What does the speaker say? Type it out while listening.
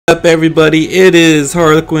up, everybody? It is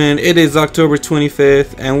Harlequin. It is October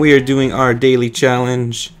 25th, and we are doing our daily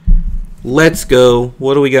challenge. Let's go.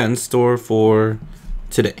 What do we got in store for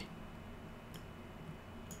today?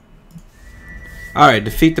 Alright,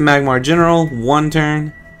 defeat the Magmar General. 1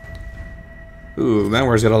 turn. Ooh,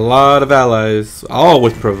 Magmar's got a lot of allies. All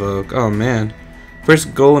with Provoke. Oh, man. First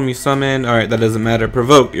Golem you summon. Alright, that doesn't matter.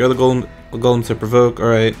 Provoke. You're the Golem to Provoke.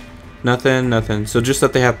 Alright. Nothing. So just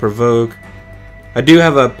that they have Provoke. I do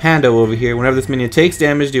have a Panda over here. Whenever this minion takes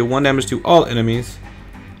damage, deal 1 damage to all enemies.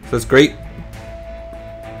 So that's great.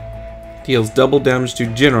 Deals double damage to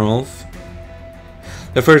generals.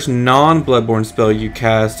 The first non-Bloodborne spell you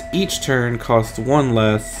cast each turn costs 1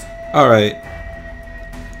 less. Alright.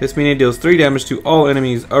 This minion deals 3 damage to all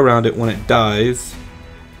enemies around it when it dies.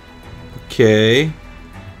 Okay.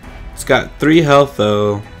 It's got 3 health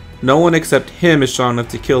though. No one except him is strong enough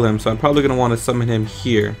to kill him, so I'm probably going to want to summon him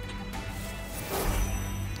here.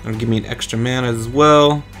 It'll give me an extra mana as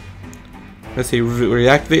well. Let's see,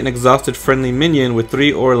 reactivate an exhausted friendly minion with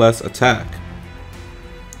 3 or less attack.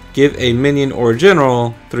 Give a minion or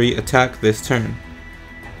general 3 attack this turn.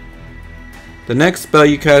 The next spell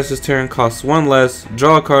you cast this turn costs 1 less.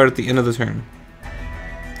 Draw a card at the end of the turn.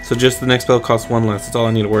 So just the next spell costs 1 less. That's all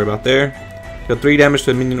I need to worry about there. Deal 3 damage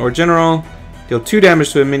to a minion or general. Deal 2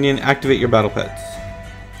 damage to a minion. Activate your battle pets.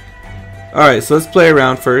 Alright, so let's play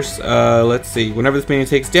around first. Let's see. Whenever this minion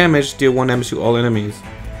takes damage, deal 1 damage to all enemies.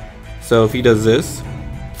 So if he does this,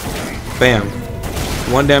 bam.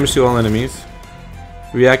 1 damage to all enemies.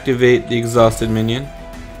 Reactivate the exhausted minion.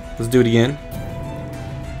 Let's do it again.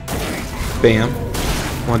 Bam.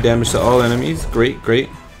 1 damage to all enemies. Great.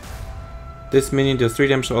 This minion deals 3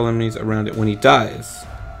 damage to all enemies around it when he dies.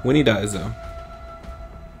 When he dies, though.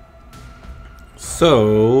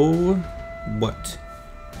 So, what?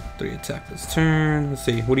 3 attack this turn. Let's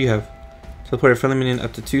see. What do you have? Teleport a friendly minion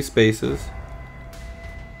up to 2 spaces.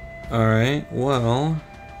 Alright, well.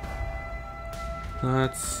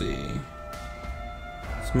 Let's see.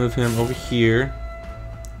 Let's move him over here.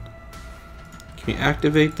 Can we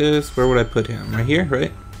activate this? Where would I put him? Right here,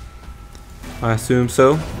 right? I assume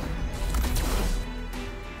so.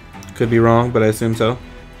 Could be wrong, but I assume so.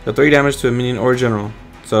 Deal 3 damage to a minion or general.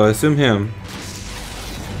 So I assume him.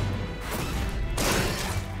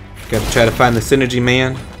 Got to try to find the synergy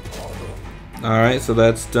man. Alright, so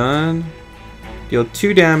that's done. Deal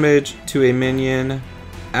 2 damage to a minion.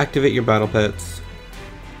 Activate your battle pets.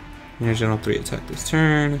 Your general 3 attack this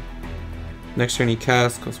turn. Next turn he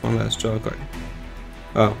casts, costs 1 less, draw a card.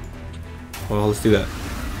 Oh. Well, let's do that.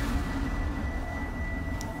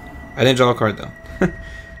 I didn't draw a card though.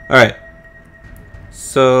 Alright.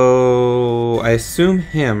 So I assume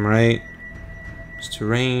him, right? Just to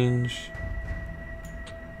range.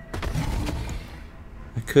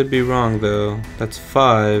 I could be wrong though. That's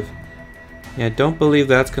 5. Yeah, I don't believe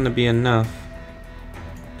that's gonna be enough.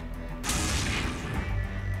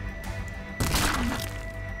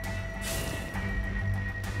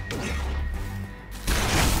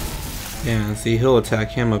 Yeah, see, he'll attack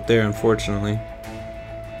him up there, unfortunately.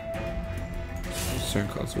 This turn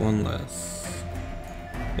costs 1 less.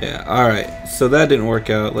 Yeah, alright. So that didn't work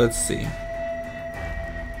out. Let's see.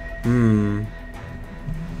 I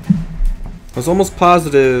was almost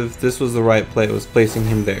positive this was the right play. I was placing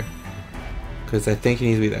him there. Because I think he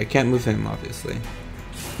needs to be there. I can't move him, obviously.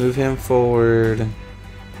 Move him forward.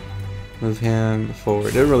 Move him forward.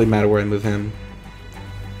 It doesn't really matter where I move him.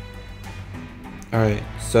 Alright,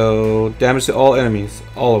 so damage to all enemies.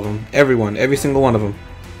 All of them. Everyone. Every single one of them.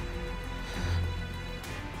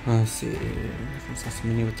 Let's see. Reference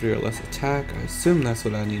minion with 3 or less attack. I assume that's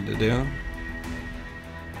what I need to do.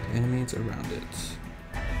 The enemies around it.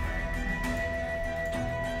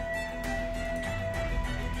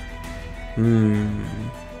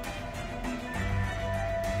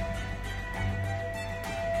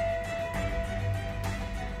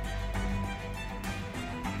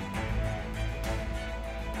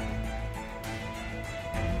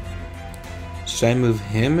 Should I move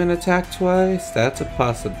him and attack twice? That's a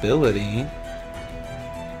possibility.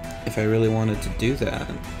 If I really wanted to do that.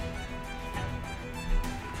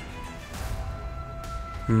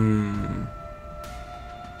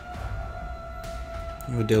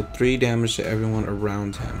 He would deal 3 damage to everyone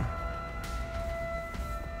around him.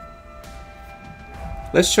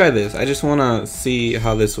 Let's try this. I just want to see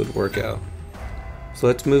how this would work out. So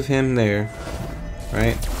let's move him there.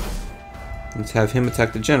 Right? Let's have him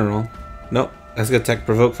attack the general. Nope. Let's go attack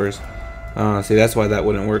Provoke first. See, that's why that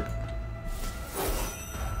wouldn't work.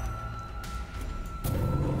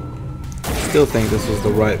 Still think this was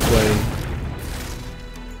the right play.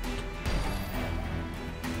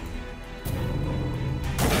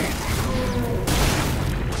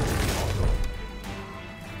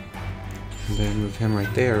 then move him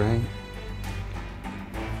right there, right?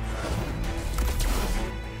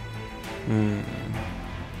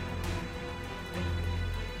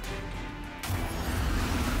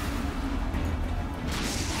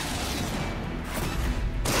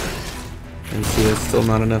 And see, that's still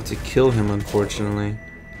not enough to kill him, unfortunately.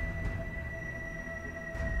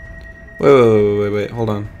 Wait, hold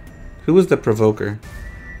on. Who was the provoker?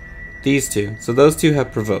 These two. So those two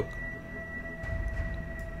have provoke.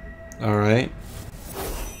 Alright.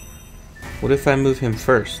 What if I move him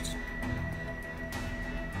first?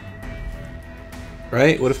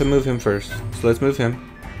 Right? What if I move him first? So let's move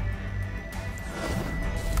him.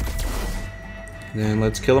 Then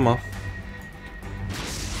let's kill him off.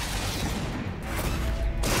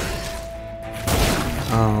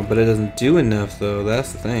 Oh, but it doesn't do enough though,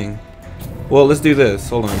 that's the thing. Well, let's do this,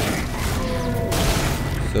 hold on.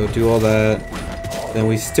 So do all that. Then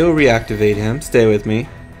we still reactivate him, stay with me.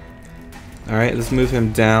 Alright, let's move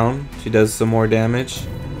him down. She does some more damage.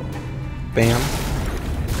 Bam.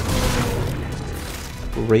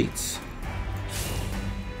 Great.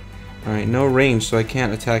 Alright, no range, so I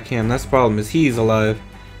can't attack him. That's the problem, is he's alive.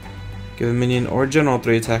 Give a minion or general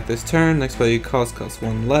 3 attack this turn. Next value costs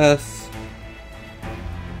 1 less.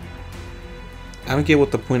 I don't get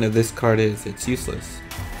what the point of this card is. It's useless.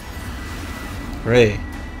 Hooray.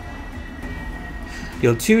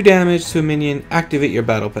 Deal 2 damage to a minion. Activate your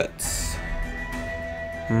battle pets.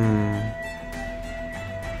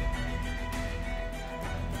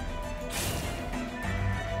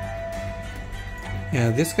 Yeah,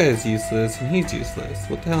 this guy is useless and he's useless.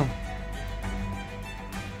 What the hell?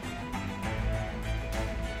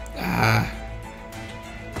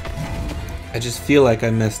 I just feel like I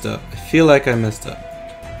messed up. I feel like I messed up.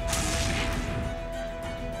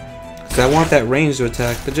 Because I want that range to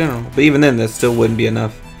attack the general. But even then, that still wouldn't be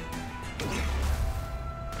enough.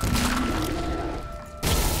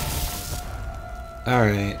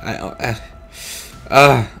 Alright.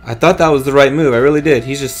 I thought that was the right move. I really did.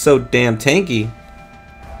 He's just so damn tanky.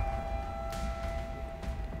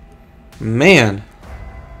 Man.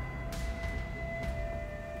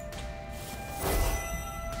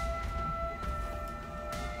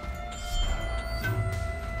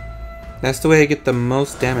 That's the way I get the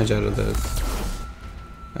most damage out of this,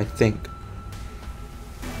 I think.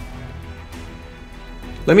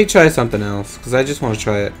 Let me try something else, because I just want to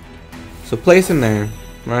try it. So place him there,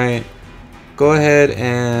 right? Go ahead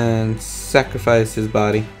and sacrifice his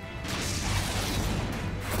body.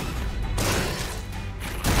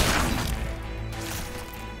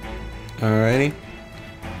 Alrighty.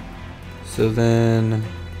 So then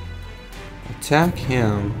attack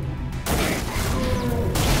him.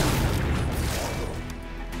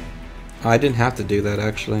 Oh, I didn't have to do that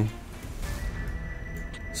actually.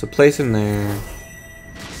 So place him there.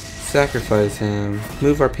 Sacrifice him.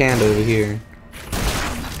 Move our panda over here.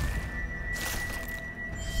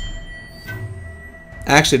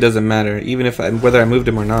 Actually, it doesn't matter, even if whether I moved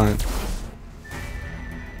him or not,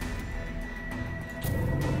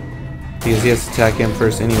 because he has to attack him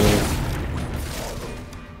first, anyways.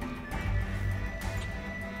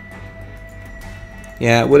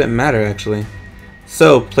 Yeah, it wouldn't matter actually.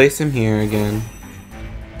 So place him here again.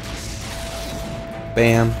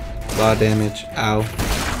 Bam. A lot of damage. Ow.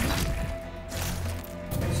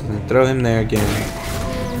 So then throw him there again.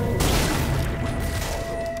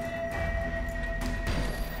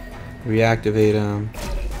 Reactivate him.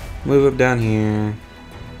 Move him down here.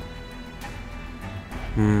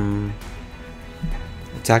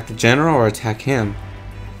 Attack the general or attack him?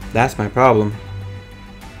 That's my problem.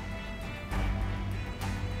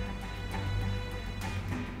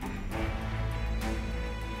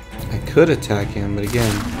 I could attack him, but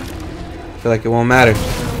again, I feel like it won't matter.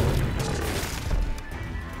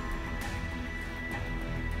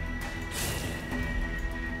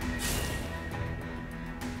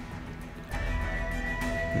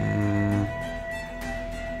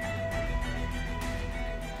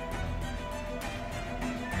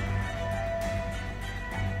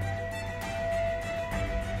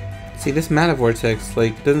 See, this mana vortex,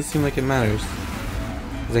 like, doesn't seem like it matters.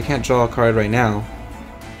 Because I can't draw a card right now.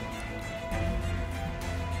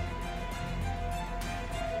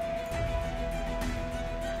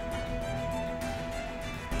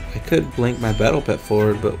 I could blink my battle pet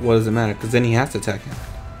forward, but what does it matter? Because then he has to attack him.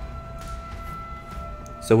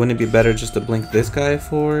 So wouldn't it be better just to blink this guy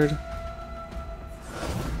forward?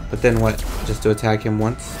 But then what? Just to attack him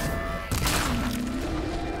once?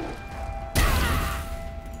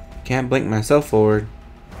 Can't blink myself forward.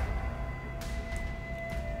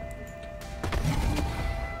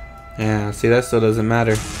 Yeah, see, that still doesn't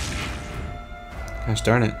matter. Gosh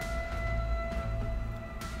darn it.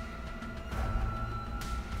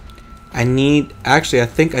 I need... Actually, I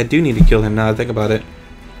think I do need to kill him now I think about it.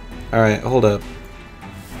 Alright, hold up.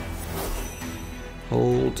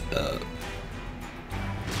 Hold up.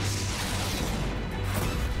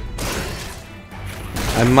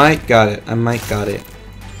 I might got it. I might got it.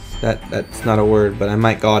 That's not a word, but I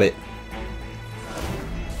might got it.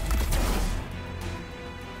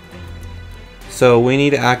 So we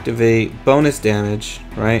need to activate bonus damage,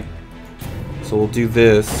 right? So we'll do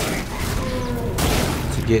this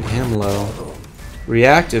to get him low.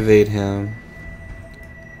 Reactivate him.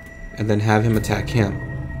 And then have him attack him.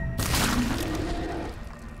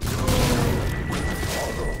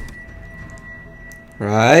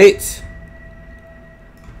 Right?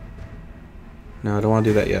 No, I don't want to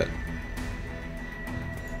do that yet.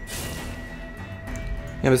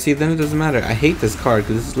 Yeah, but see, then it doesn't matter. I hate this card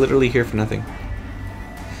because it's literally here for nothing.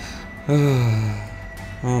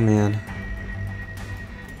 Oh man.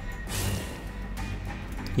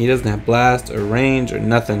 He doesn't have blast or range or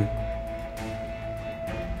nothing.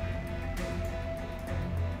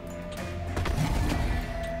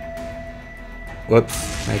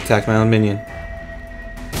 Whoops, I attacked my own minion.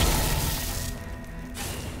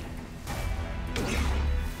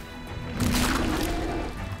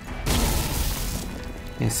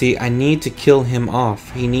 Yeah, see, I need to kill him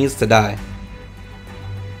off. He needs to die.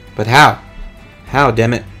 But how? How,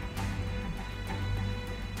 damn it?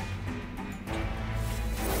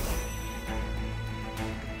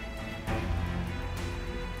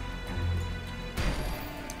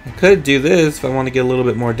 I could do this if I want to get a little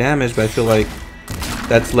bit more damage, but I feel like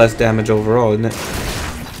that's less damage overall, isn't it?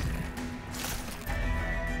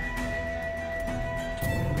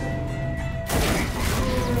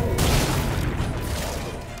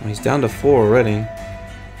 He's down to 4 already.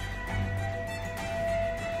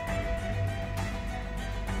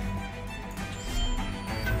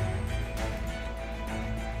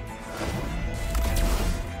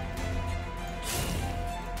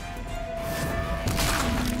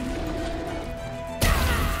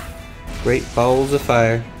 Great balls of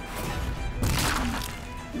fire.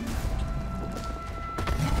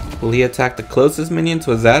 Will he attack the closest minions?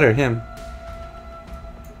 Was that or him?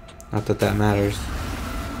 Not that that matters.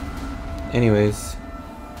 Anyways.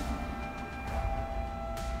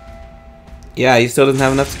 Yeah, he still doesn't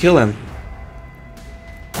have enough to kill him.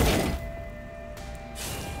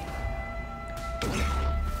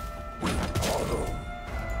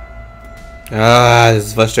 Ah, this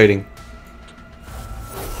is frustrating.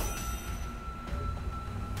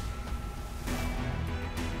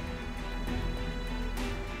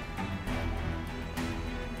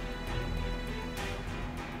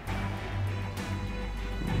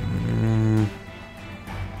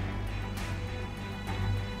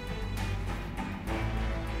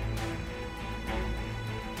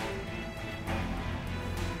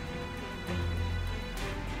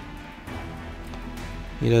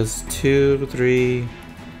 He does 2, 3.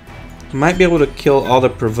 I might be able to kill all the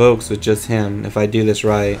provokes with just him if I do this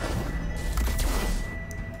right.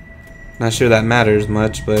 Not sure that matters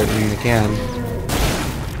much, but I mean, I can.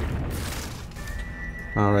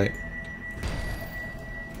 Alright.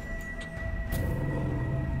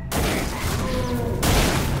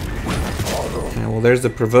 Okay, well, there's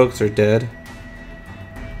the provokes are dead.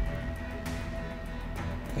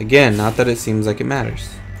 Again, not that it seems like it matters.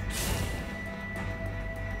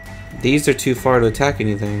 These are too far to attack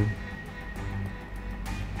anything.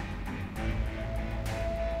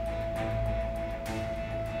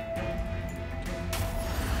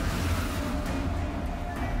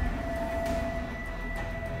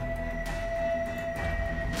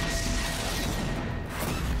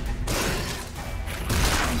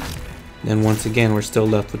 Then once again, we're still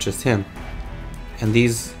left with just him. And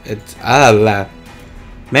these, it's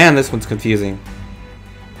man, this one's confusing.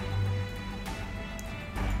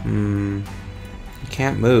 He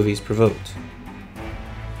can't move, he's provoked.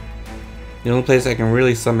 The only place I can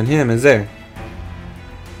really summon him is there.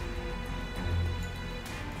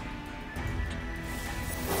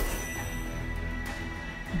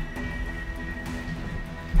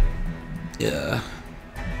 Yeah.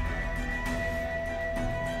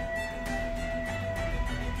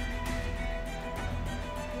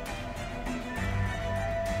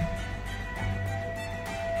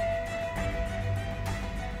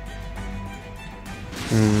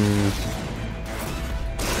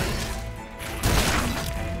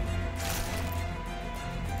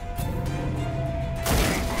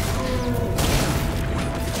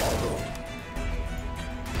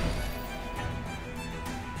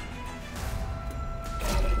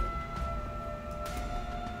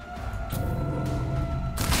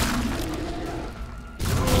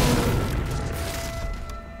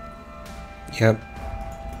 Yep.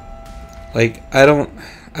 Like, I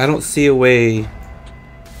don't see a way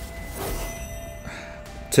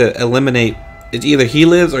to eliminate. It's either he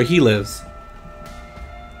lives or he lives.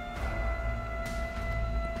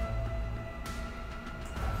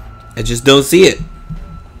 I just don't see it.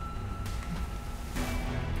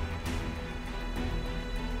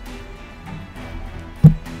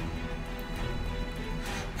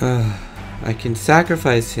 I can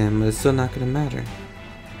sacrifice him, but it's still not gonna matter.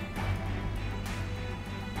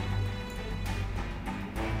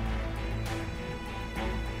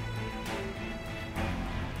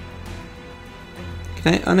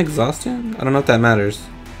 Can I unexhaust him? I don't know if that matters.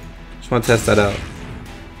 Just want to test that out.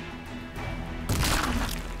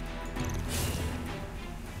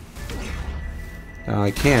 Oh,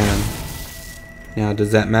 I can. Now,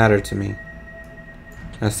 does that matter to me?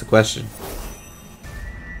 That's the question.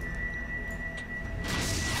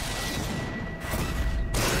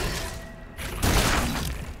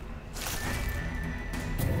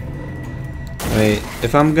 Wait,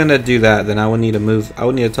 if I'm gonna do that, then I would need to move. I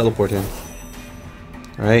would need to teleport him.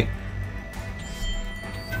 Right?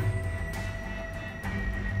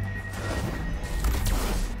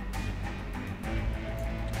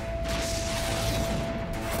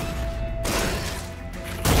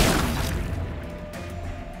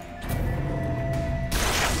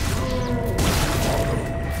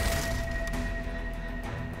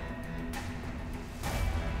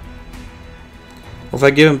 Well, if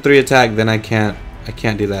I give him 3 attack, then I can't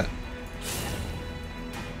do that.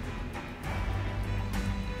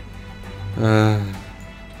 I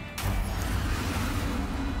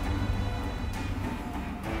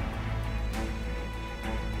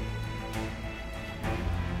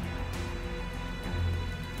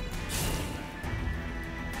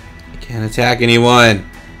can't attack anyone.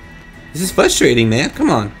 This is frustrating, man. Come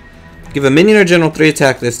on. Give a minion or general 3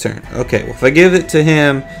 attack this turn. Okay, well, if I give it to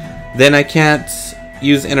him, then I can't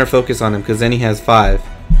use inner focus on him because then he has 5.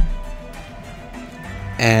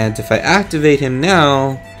 And if I activate him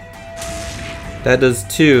now, that does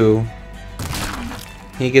 2.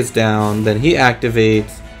 He gets down, then he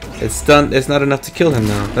activates. It's stunned. It's not enough to kill him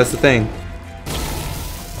now. That's the thing.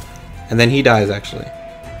 And then he dies actually.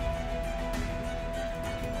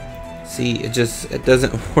 See, it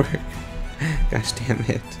doesn't work. Gosh damn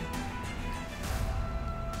it.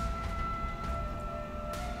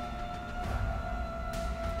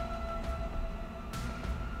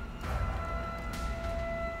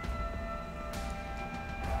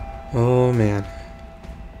 Oh man.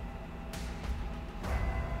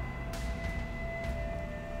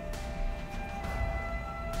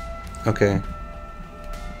 Okay.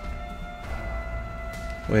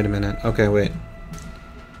 Wait a minute. Okay, wait.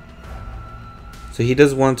 So he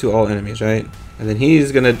does 1 to all enemies, right? And then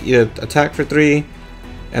he's gonna either attack for 3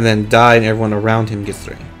 and then die and everyone around him gets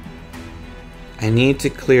 3. I need to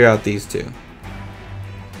clear out these 2.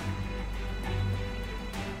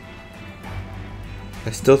 I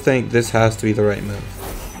still think this has to be the right move.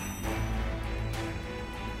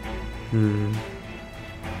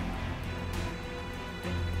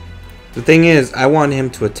 The thing is, I want him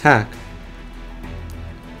to attack.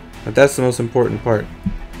 But that's the most important part.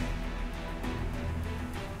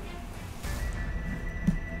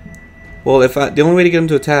 Well, the only way to get him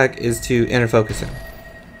to attack is to inner focus him.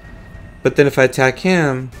 But then if I attack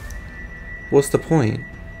him, what's the point?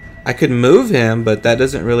 I could move him, but that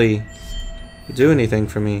doesn't really do anything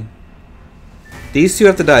for me. These 2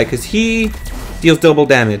 have to die because he deals double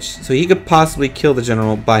damage, so he could possibly kill the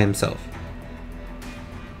general by himself.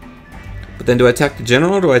 But then do I attack the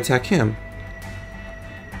general or do I attack him?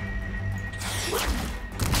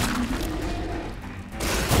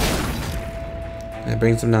 That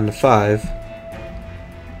brings him down to 5.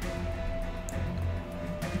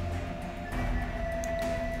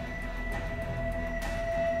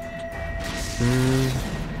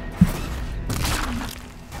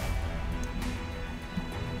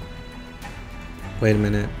 Wait a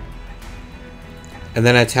minute. And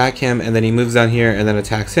then I attack him, and then he moves down here, and then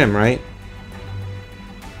attacks him, right?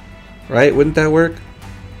 Right? Wouldn't that work?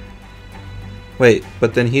 Wait,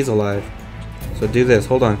 but then he's alive. So do this.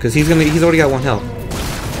 Hold on, because he's already got 1 health.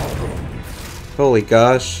 Holy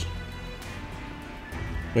gosh.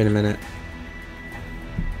 Wait a minute.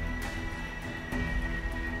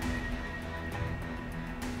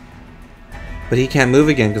 But he can't move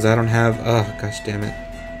again because I don't have... Oh, gosh damn it.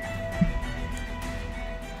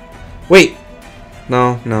 Wait!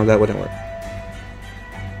 No, that wouldn't work.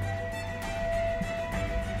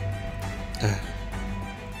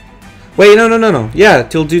 Wait, no. Yeah,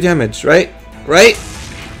 he'll do damage, right? Right?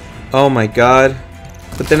 Oh my god.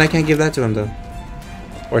 But then I can't give that to him, though.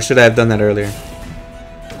 Or should I have done that earlier?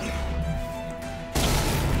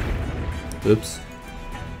 Oops.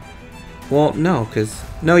 Well, no, because...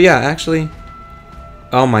 No, yeah, actually...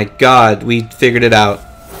 Oh my god, we figured it out.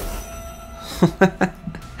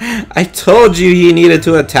 I told you he needed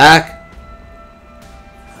to attack.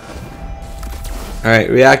 Alright,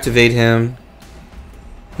 reactivate him.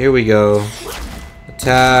 Here we go.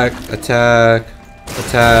 Attack, attack,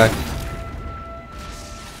 attack.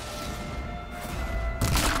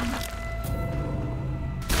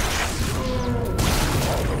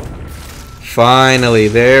 Finally,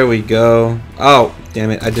 there we go. Oh,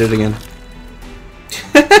 damn it, I did it again.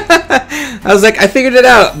 I was like, I figured it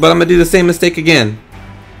out, but I'm gonna do the same mistake again.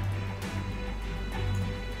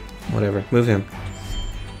 Whatever, move him.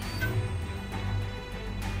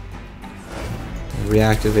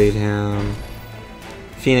 Reactivate him.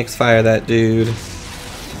 Phoenix fire that dude.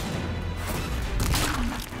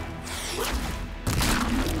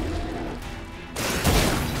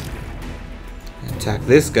 Attack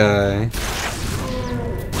this guy.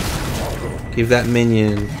 Give that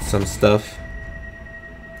minion some stuff.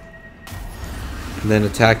 And then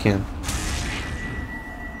attack him.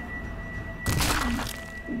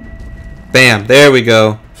 Bam! There we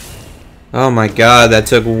go. Oh my god, that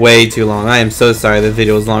took way too long. I am so sorry, the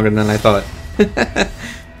video was longer than I thought.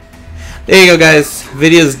 There you go, guys.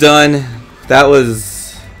 Video's done. That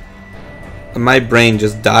was... My brain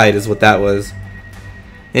just died is what that was.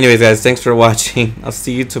 Anyways, guys, thanks for watching. I'll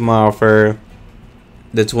see you tomorrow for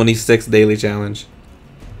the 26th daily challenge.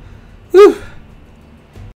 Whew.